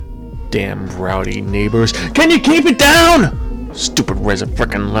damn rowdy neighbors. Can you keep it down? Stupid res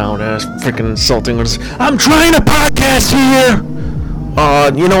frickin' loud ass, frickin' insulting. I'm trying to podcast here.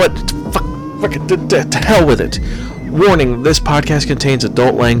 You know what? To hell with it. Warning, this podcast contains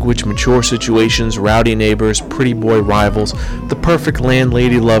adult language, mature situations, rowdy neighbors, pretty boy rivals, the perfect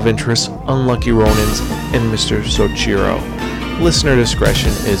landlady love interests, unlucky Ronins, and Mr. Soichiro. Listener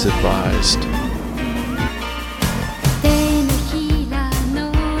discretion is advised.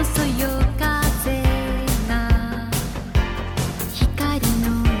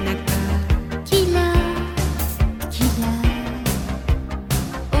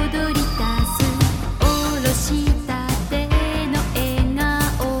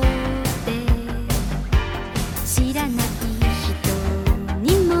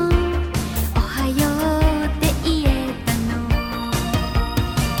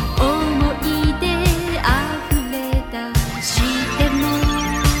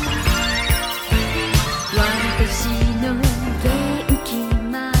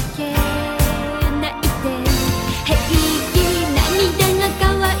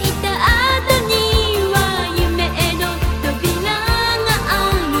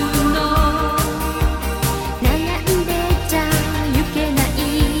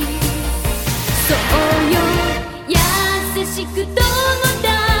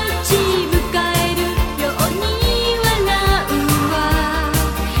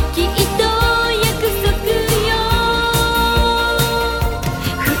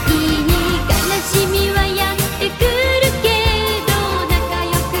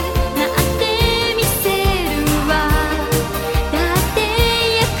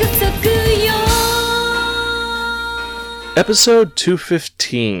 Episode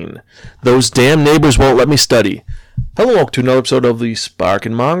 215. Those damn neighbors won't let me study. Hello, welcome to another episode of the Spark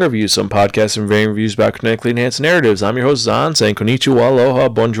and Manga Reviews, some podcasts and varying reviews about kinetically enhanced narratives. I'm your host, Zan, saying konnichiwa, aloha,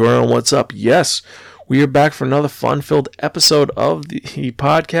 bonjour, and what's up? Yes, we are back for another fun-filled episode of the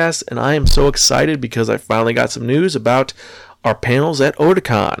podcast, and I am so excited because I finally got some news about our panels at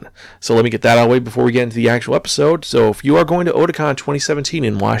Otakon. So let me get that out of the way before we get into the actual episode. So if you are going to Otakon 2017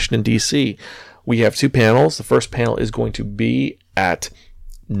 in Washington, D.C., we have two panels. The first panel is going to be at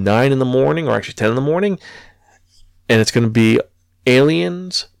 9 in the morning, or actually 10 in the morning, and it's going to be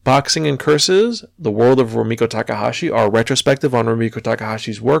Aliens, Boxing and Curses, The World of Rumiko Takahashi, our retrospective on Rumiko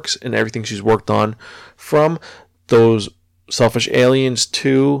Takahashi's works and everything she's worked on from those Selfish Aliens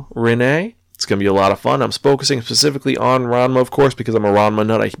to Rinne. It's going to be a lot of fun. I'm focusing specifically on Ranma, of course, because I'm a Ranma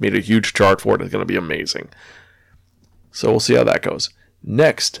nut. I made a huge chart for it. It's going to be amazing. So we'll see how that goes.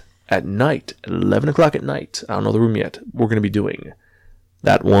 Next, at night, at 11 o'clock at night, I don't know the room yet, we're going to be doing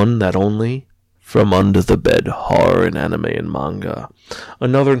That One, That Only, From Under the Bed, Horror in Anime and Manga.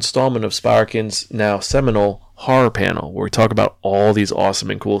 Another installment of Sparkin's now seminal horror panel, where we talk about all these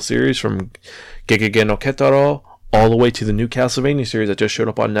awesome and cool series, from Gegege no Ketaro all the way to the new Castlevania series that just showed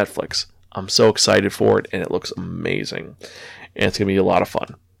up on Netflix. I'm so excited for it, and it looks amazing. And it's going to be a lot of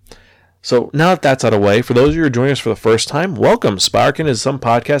fun. So now that that's out of the way, for those of you who are joining us for the first time, welcome. Sparkin is some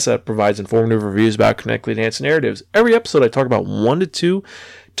podcast that provides informative reviews about kinetically enhanced narratives. Every episode I talk about 1 to 2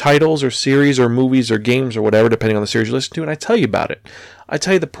 titles or series or movies or games or whatever, depending on the series you listen to, and I tell you about it. I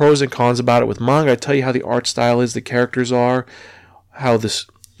tell you the pros and cons about it with manga. I tell you how the art style is, the characters are, how the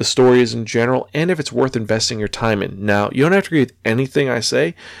story is in general, and if it's worth investing your time in. Now, you don't have to agree with anything I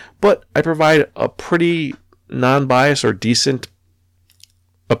say, but I provide a pretty non-biased or decent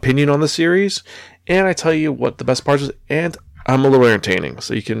opinion on the series, and I tell you what the best parts is, and I'm a little entertaining,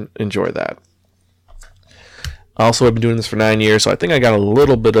 so you can enjoy that. Also, I've been doing this for 9 years, so I think I got a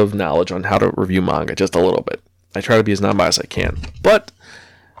little bit of knowledge on how to review manga, just a little bit. I try to be as non-biased as I can. But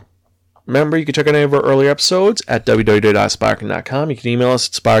remember, you can check out any of our earlier episodes at www.sparkin.com. You can email us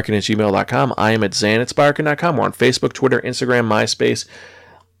at sparkin@gmail.com. I am at zan@sparkin.com. We're on Facebook, Twitter, Instagram, MySpace,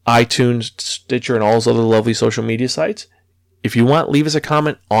 iTunes, Stitcher, and all those other lovely social media sites. If you want, leave us a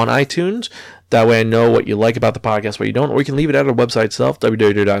comment on iTunes. That way I know what you like about the podcast, what you don't. Or you can leave it at our website itself,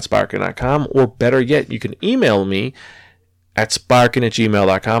 www.sparkin.com. Or better yet, you can email me at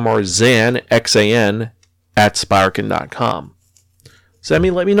sparkin@gmail.com or Zan, X-A-N, @sparkin.com. Let me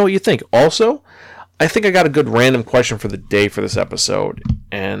know what you think. Also, I think I got a good random question for the day for this episode.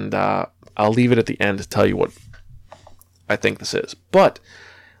 And I'll leave it at the end to tell you what I think this is. But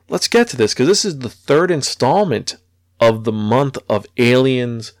let's get to this, because this is the third installment of the month of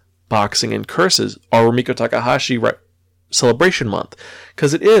Aliens, Boxing, and Curses, our Rumiko Takahashi celebration month,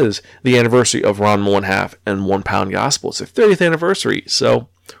 because it is the anniversary of Ranma 1/2 and 1 Pound Gospel. It's their 30th anniversary, so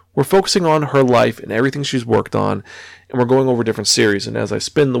we're focusing on her life and everything she's worked on, and we're going over different series. And as I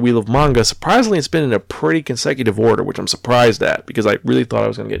spin the wheel of manga, surprisingly, it's been in a pretty consecutive order, which I'm surprised at, because I really thought I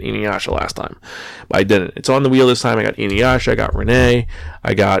was going to get Inuyasha last time, but I didn't. It's on the wheel this time. I got Inuyasha, I got Renee,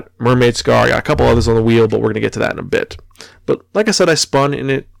 I got Mermaid Scar, I got a couple others on the wheel, but we're going to get to that in a bit. But like I said, I spun,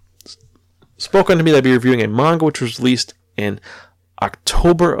 and it spoke on to me that I'd be reviewing a manga which was released in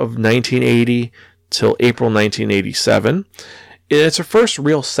October of 1980 till April 1987. It's her first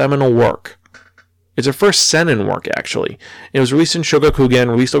real seminal work. It's her first seinen work, actually. It was released in Shogakukan,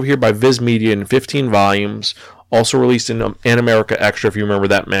 released over here by Viz Media in 15 volumes, also released in An America Extra, if you remember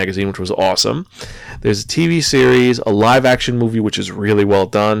that magazine, which was awesome. There's a TV series, a live-action movie, which is really well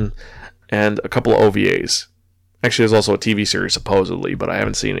done, and a couple of OVAs. Actually, there's also a TV series, supposedly, but I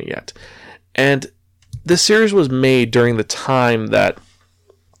haven't seen it yet. And this series was made during the time that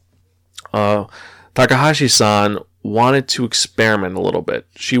Takahashi-san wanted to experiment a little bit.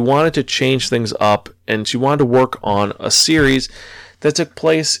 She wanted to change things up, and she wanted to work on a series that took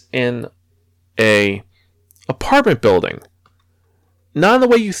place in a apartment building. Not in the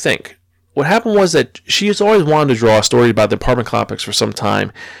way you think. What happened was that she has always wanted to draw a story about the apartment complex for some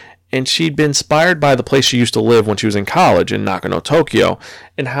time, and she'd been inspired by the place she used to live when she was in college in Nakano, Tokyo,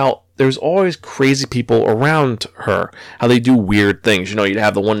 and how there's always crazy people around her, how they do weird things. You know, you'd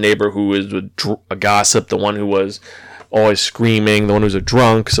have the one neighbor who was a gossip, the one who was always screaming, the one who was a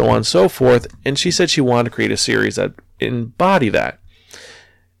drunk, so on and so forth. And she said she wanted to create a series that embodied that.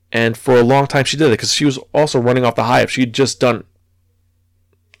 And for a long time she did it, because she was also running off the high. She had just done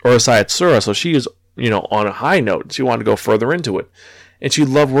Urusei Yatsura, so she was, on a high note. She wanted to go further into it. And she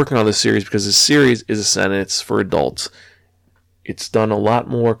loved working on this series because this series is a sentence for adults. It's done a lot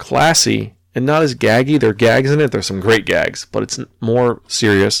more classy and not as gaggy. There are gags in it. There's some great gags, but it's more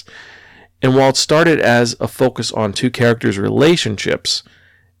serious. And while it started as a focus on two characters' relationships,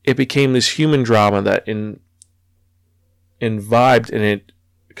 it became this human drama that imbibed and it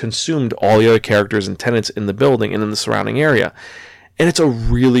consumed all the other characters and tenants in the building and in the surrounding area. And it's a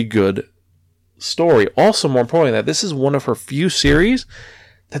really good story. Also, more importantly, that this is one of her few series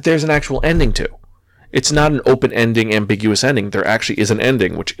that there's an actual ending to. It's not an open ending, ambiguous ending. There actually is an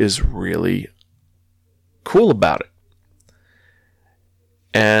ending, which is really cool about it.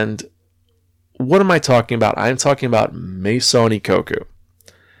 And what am I talking about? I'm talking about Meisou Nikkoku.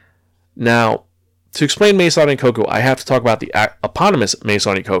 Now, to explain Meisou Nikkoku, I have to talk about the eponymous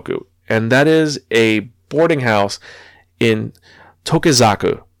Meisou Nikkoku, and that is a boarding house in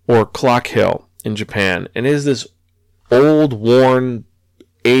Tokizaku, or Clock Hill, in Japan. And it is this old, worn,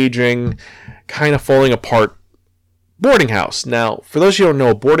 aging, kind of falling apart boarding house. Now, for those of you who don't know,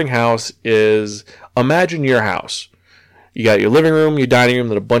 a boarding house is, imagine your house. You got your living room, your dining room,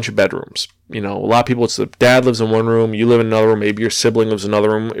 and a bunch of bedrooms. A lot of people, it's the dad lives in one room, you live in another room, maybe your sibling lives in another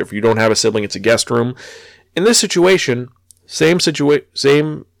room. If you don't have a sibling, it's a guest room. In this situation, same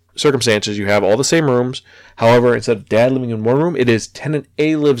circumstances, you have all the same rooms. However, instead of dad living in one room, it is tenant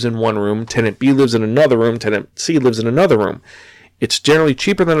A lives in one room, tenant B lives in another room, tenant C lives in another room. It's generally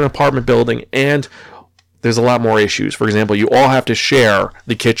cheaper than an apartment building, and there's a lot more issues. For example, you all have to share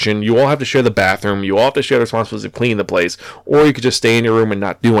the kitchen, you all have to share the bathroom, you all have to share the responsibility to clean the place, or you could just stay in your room and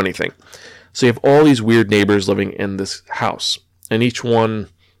not do anything. So you have all these weird neighbors living in this house, and each one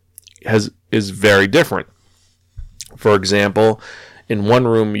is very different. For example, in one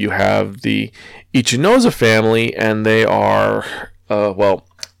room you have the Ichinoza family, and they are,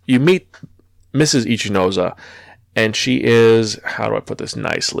 you meet Mrs. Ichinoza, and she is, how do I put this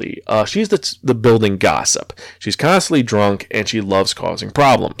nicely? She's the building gossip. She's constantly drunk, and she loves causing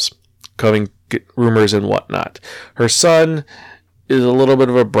problems, causing rumors and whatnot. Her son is a little bit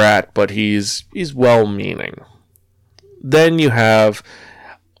of a brat, but he's well-meaning. Then you have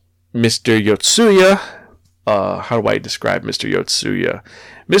Mr. Yotsuya. How do I describe Mr. Yotsuya?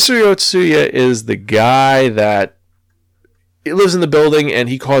 Mr. Yotsuya is the guy that lives in the building, and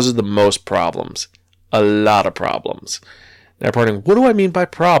he causes the most problems. A lot of problems. Now, pardon, what do I mean by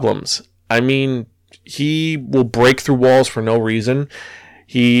problems? I mean, he will break through walls for no reason.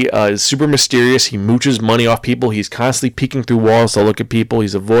 He is super mysterious. He mooches money off people. He's constantly peeking through walls to look at people.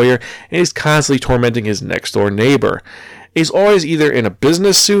 He's a voyeur, and he's constantly tormenting his next door neighbor. He's always either in a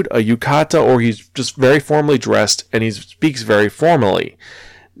business suit, a yukata, or he's just very formally dressed, and he speaks very formally.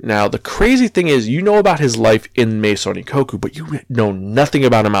 Now, the crazy thing is, you know about his life in Meisou Nikkoku, but you know nothing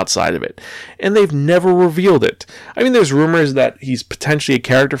about him outside of it. And they've never revealed it. I mean, there's rumors that he's potentially a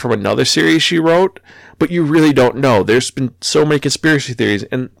character from another series she wrote, but you really don't know. There's been so many conspiracy theories,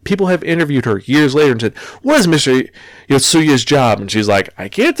 and people have interviewed her years later and said, what is Mr. Yotsuya's job? And she's like, I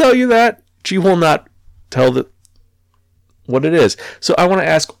can't tell you that. She will not tell what it is. So I want to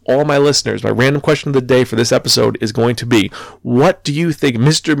ask all my listeners, my random question of the day for this episode is going to be, what do you think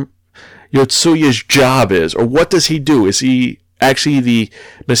Mr. Yotsuya's job is? Or what does he do? Is he actually the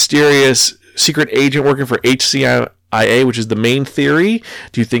mysterious secret agent working for HCIA, which is the main theory?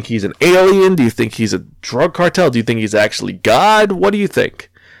 Do you think he's an alien? Do you think he's a drug cartel? Do you think he's actually God? What do you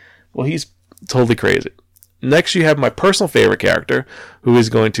think? Well, he's totally crazy. Next, you have my personal favorite character, who is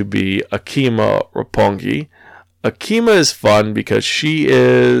going to be Akima Roppongi. Akima is fun because she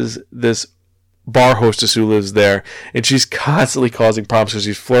is this bar hostess who lives there, and she's constantly causing problems because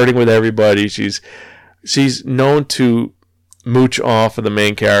she's flirting with everybody. She's known to mooch off of the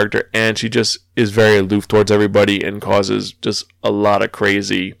main character, and she just is very aloof towards everybody and causes just a lot of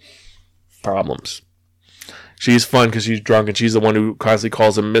crazy problems. She's fun because she's drunk, and she's the one who constantly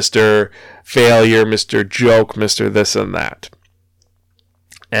calls him Mr. Failure, Mr. Joke, Mr. This and that.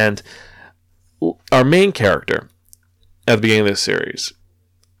 And our main character at the beginning of this series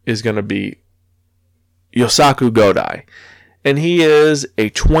is going to be Yosaku Godai. And he is a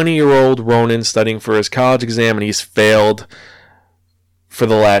 20-year-old Ronin studying for his college exam, and he's failed for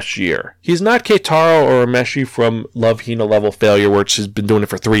the last year. He's not Keitaro or Umeshi from Love Hina level failure, which has been doing it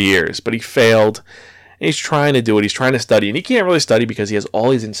for 3 years, but he failed. And he's trying to do it. He's trying to study. And he can't really study because he has all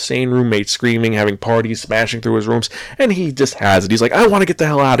these insane roommates screaming, having parties, smashing through his rooms. And he just has it. He's like, I want to get the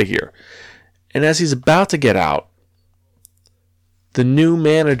hell out of here. And as he's about to get out, the new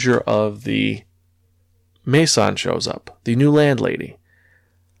manager of the Maison shows up. The new landlady.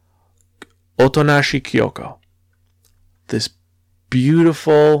 Otonashi Kyoko. This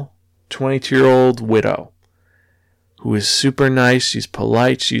beautiful 22-year-old widow who is super nice. She's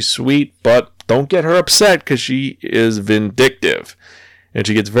polite. She's sweet. But don't get her upset because she is vindictive. And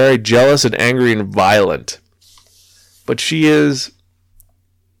she gets very jealous and angry and violent. But she is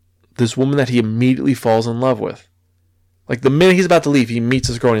this woman that he immediately falls in love with. Like the minute he's about to leave, he meets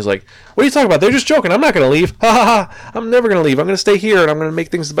this girl and he's like, what are you talking about? They're just joking. I'm not going to leave. Ha ha ha. I'm never going to leave. I'm going to stay here and I'm going to make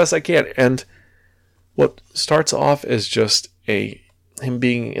things the best I can. And what starts off as just him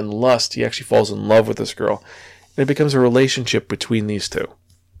being in lust, he actually falls in love with this girl. And it becomes a relationship between these two.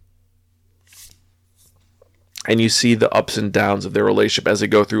 And you see the ups and downs of their relationship as they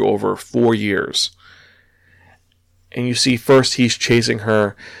go through over 4 years. And you see first he's chasing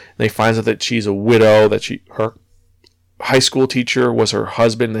her. And they find out that she's a widow, that her high school teacher was her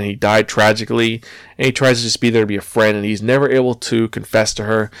husband, and he died tragically. And he tries to just be there to be a friend, and he's never able to confess to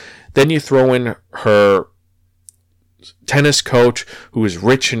her. Then you throw in her tennis coach, who is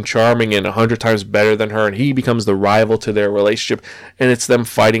rich and charming and 100 times better than her, and he becomes the rival to their relationship, and it's them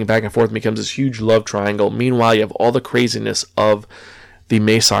fighting back and forth, and becomes this huge love triangle. Meanwhile, you have all the craziness of the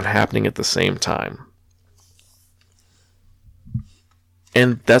Maison happening at the same time.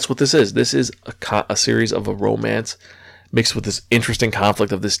 And that's what this is. This is a series of a romance mixed with this interesting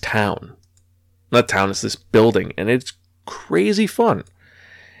conflict of this town. Not town, it's this building, and it's crazy fun.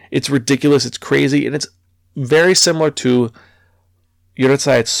 It's ridiculous, it's crazy, and it's very similar to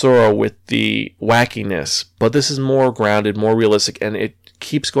Urusei Yatsura with the wackiness, but this is more grounded, more realistic, and it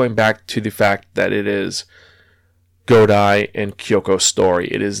keeps going back to the fact that it is Godai and Kyoko's story.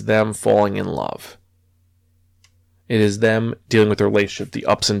 It is them falling in love. It is them dealing with their relationship, the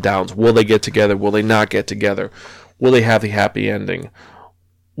ups and downs. Will they get together? Will they not get together? Will they have the happy ending?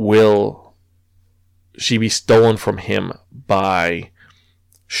 Will she be stolen from him by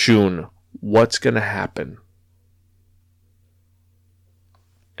Shun? What's going to happen?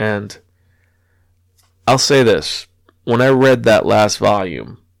 And I'll say this. When I read that last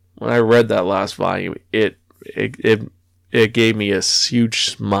volume, it gave me a huge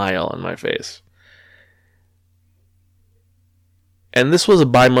smile on my face. And this was a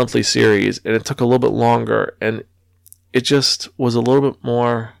bi-monthly series, and it took a little bit longer, and it just was a little bit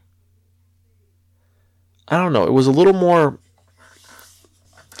more, I don't know, it was a little more,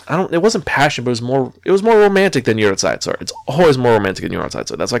 it wasn't passion, but it was more romantic than Urusei Yatsura. It's always more romantic than Urusei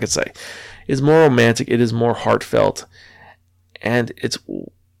Yatsura. That's what I could say. It's more romantic, it is more heartfelt, and it's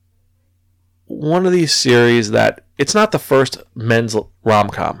one of these series that, it's not the first men's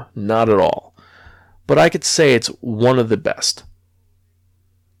rom-com, not at all, but I could say it's one of the best.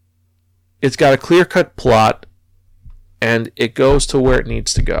 It's got a clear-cut plot, and it goes to where it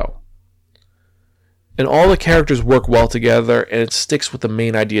needs to go. And all the characters work well together, and it sticks with the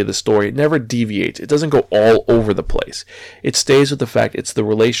main idea of the story. It never deviates. It doesn't go all over the place. It stays with the fact it's the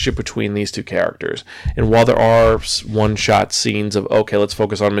relationship between these two characters. And while there are one-shot scenes of, okay, let's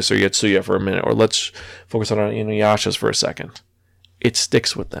focus on Mr. Yotsuya for a minute, or let's focus on Inuyasha's for a second, it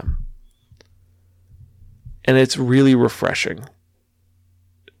sticks with them. And it's really refreshing.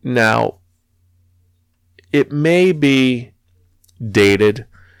 Now, it may be dated.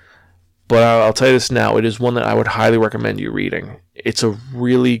 But I'll tell you this now, it is one that I would highly recommend you reading. It's a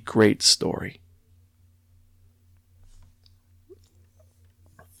really great story.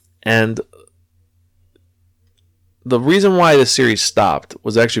 And the reason why this series stopped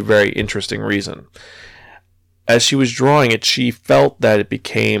was actually a very interesting reason. As she was drawing it, she felt that it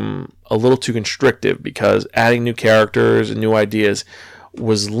became a little too constrictive because adding new characters and new ideas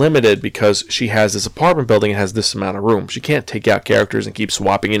was limited because she has this apartment building and has this amount of room. She can't take out characters and keep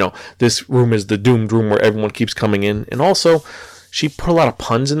swapping. This room is the doomed room where everyone keeps coming in. And also, she put a lot of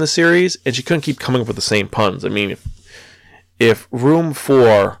puns in the series, and she couldn't keep coming up with the same puns. I mean, if room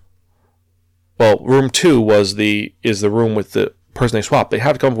 4... Well, room 2 is the room with the person they swap. They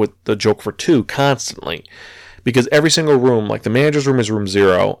have to come up with the joke for 2 constantly. Because every single room, like the manager's room is room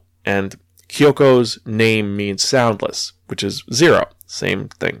 0, and Kyoko's name means soundless, which is 0. Same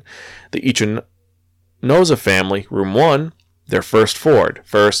thing. The Ichinoza family, room 1, they're first Ford.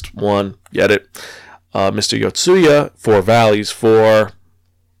 First, 1, get it. Mr. Yotsuya, 4 Valleys, 4.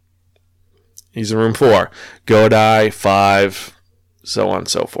 He's in room 4. Godai, 5, so on and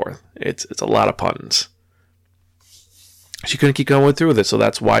so forth. It's a lot of puns. She couldn't keep going through with it, so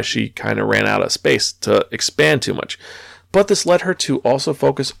that's why she kind of ran out of space to expand too much. But this led her to also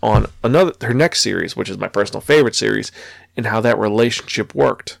focus on her next series, which is my personal favorite series, and how that relationship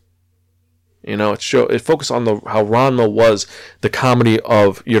worked. It focused on how Ranma was the comedy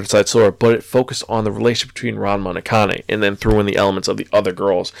of Urusei Sora, but it focused on the relationship between Ranma and Akane, and then threw in the elements of the other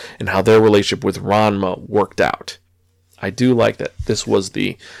girls and how their relationship with Ranma worked out. I do like that this was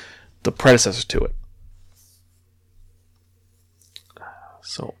the predecessor to it.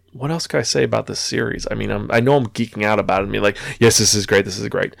 So, what else can I say about this series? I mean, I know I'm geeking out about it and being like, yes, this is great, this is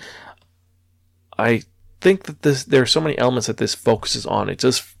great. I think that there are so many elements that this focuses on.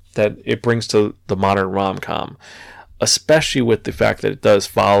 That it brings to the modern rom-com, especially with the fact that it does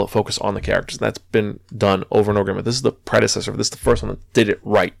focus on the characters. And that's been done over and over again. But this is the predecessor. This is the first one that did it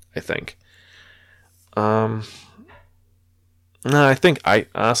right, I think. No, I think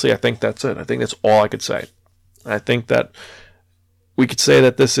that's it. I think that's all I could say. I think that we could say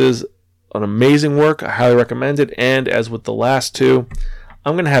that this is an amazing work. I highly recommend it. And as with the last 2,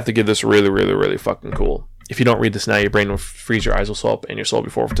 I'm going to have to give this really, really, really fucking cool. If you don't read this now, your brain will freeze, your eyes will swell up, and your soul will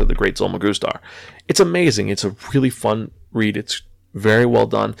be forfeit to the great Zulma Gustar. It's amazing. It's a really fun read. It's very well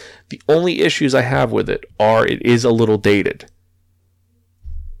done. The only issues I have with it is a little dated.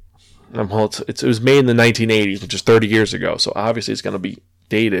 It was made in the 1980s, which is 30 years ago, so obviously it's going to be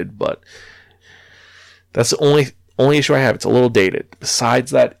dated, but that's the only issue I have. It's a little dated.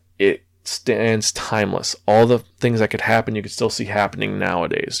 Besides that, it stands timeless. All the things that could happen, you could still see happening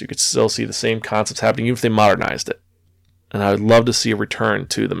nowadays. You could still see the same concepts happening, even if they modernized it. And I would love to see a return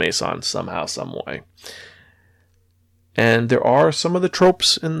to the Maison somehow, some way. And there are some of the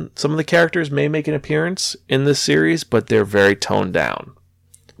tropes, and some of the characters may make an appearance in this series, but they're very toned down.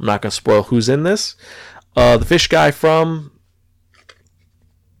 I'm not going to spoil who's in this. The fish guy from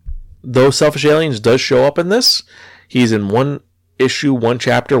Those Selfish Aliens does show up in this. He's in one issue, one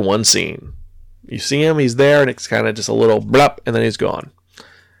chapter, one scene. You see him, he's there, and it's kind of just a little blop, and then he's gone.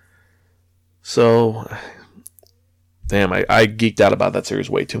 So, damn, I geeked out about that series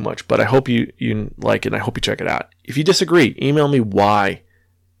way too much, but I hope you like it, and I hope you check it out. If you disagree, email me why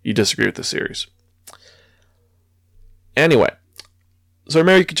you disagree with the series. Anyway, so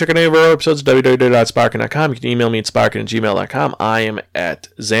remember, you can check out any of our episodes at www.sparkin.com. You can email me at sparkin@gmail.com. I am at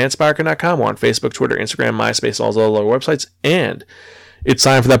zansparkin.com. We're on Facebook, Twitter, Instagram, MySpace, all those other websites. And it's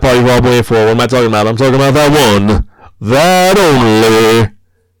time for that party we're all waiting for. What am I talking about? I'm talking about that one, that only.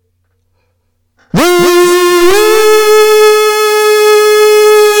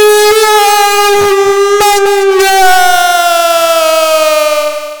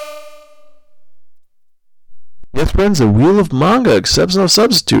 Yes, friends, the Wheel of Manga accepts no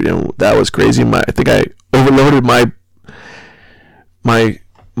substitute, and that was crazy. I think I overloaded my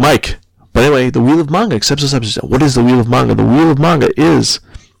mic. But anyway, the Wheel of Manga accepts no substitute. What is the Wheel of Manga? The Wheel of Manga is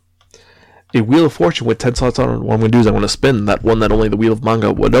a Wheel of Fortune with 10 slots on it. What I'm going to do is I'm going to spin that one, that only, the Wheel of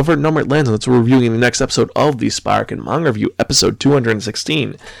Manga. Whatever number it lands on, that's what we're reviewing in the next episode of the Sparkin Manga Review, episode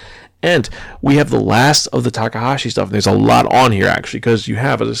 216. And we have the last of the Takahashi stuff. And there's a lot on here, actually, because you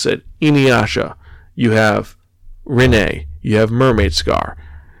have, as I said, Inuyasha. You have Renee, you have Mermaid Scar,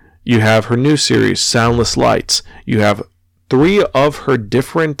 you have her new series, Soundless Lights, you have 3 of her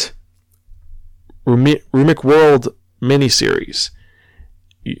different Rumik World miniseries,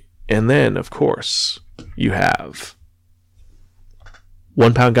 and then, of course, you have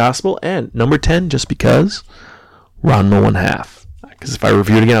One Pound Gospel and number 10, just because, Ranma 1/2. Because if I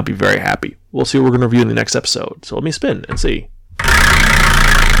review it again, I'll be very happy. We'll see what we're going to review in the next episode, so let me spin and see.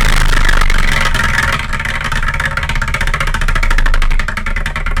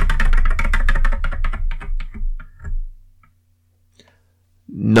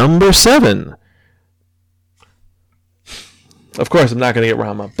 Number 7. Of course, I'm not going to get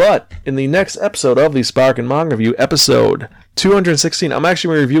Rama, but in the next episode of the Spark and Manga Review, episode 216, I'm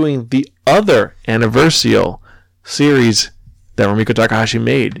actually reviewing the other anniversarial series that Rumiko Takahashi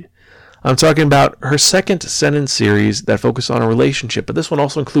made. I'm talking about her second Seinen series that focused on a relationship, but this one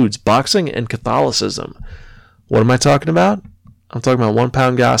also includes boxing and Catholicism. What am I talking about? I'm talking about One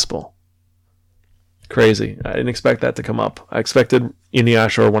Pound Gospel. Crazy. I didn't expect that to come up. I expected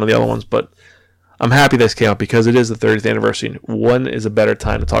Inuyasha or one of the other ones, but I'm happy this came up because it is the 30th anniversary. When is a better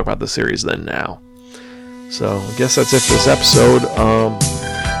time to talk about the series than now? So I guess that's it for this episode.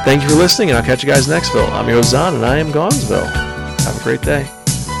 Thank you for listening, and I'll catch you guys next, Phil. I'm your host, Zahn, and I am Gonzville. Have a great day.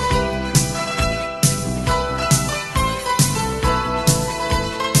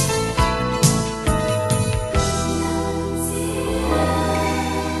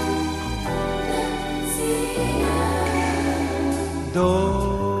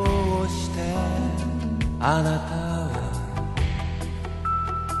 どうしてあなたは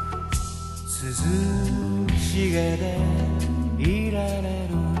涼しげでいられ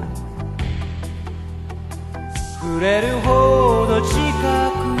る触れるほど近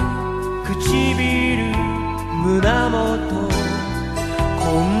く唇胸元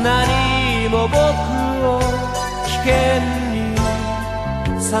こんなにも僕を危険に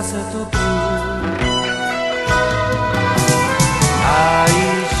させとく愛し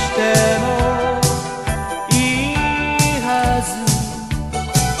てもいいはず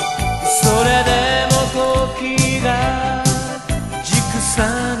それでも時が軸さ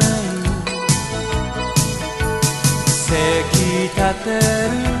ないせき立て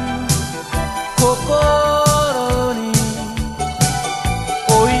る心に追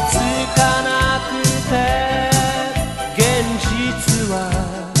いつかなくて現実は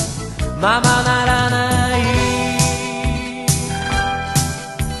ままならない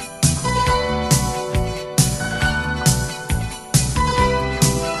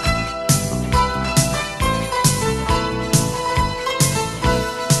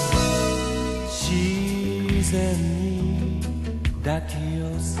自然に抱き寄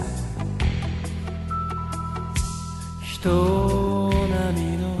せ人波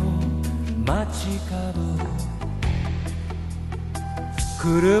の街角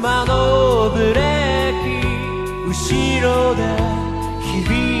車のブレーキ後ろで響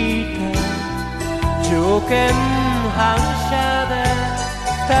いて条件反射で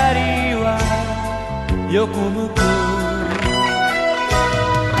二人は横向く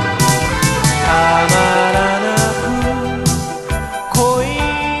たまらなく恋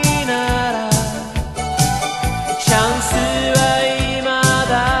ならチャンスは未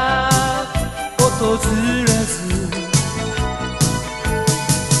だ訪れず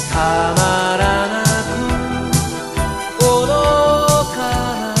たまらなく愚か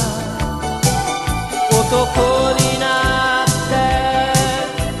な男になって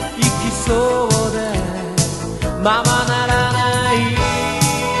生きそうでままならない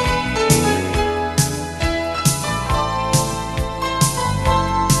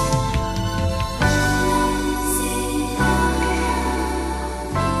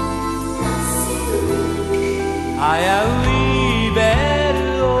危ういベー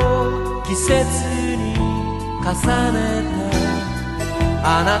ルを季節に重ねて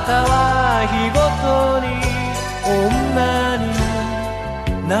あなたは日ごとに女に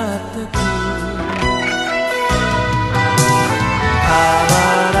なってくたま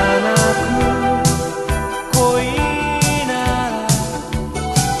らなく恋なら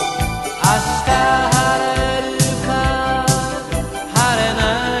明日晴れるか晴れな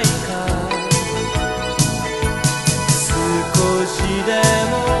いか少しで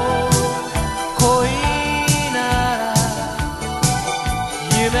も恋なら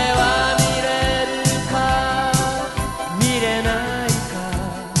夢は見れるか見れない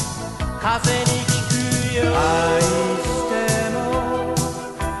か風に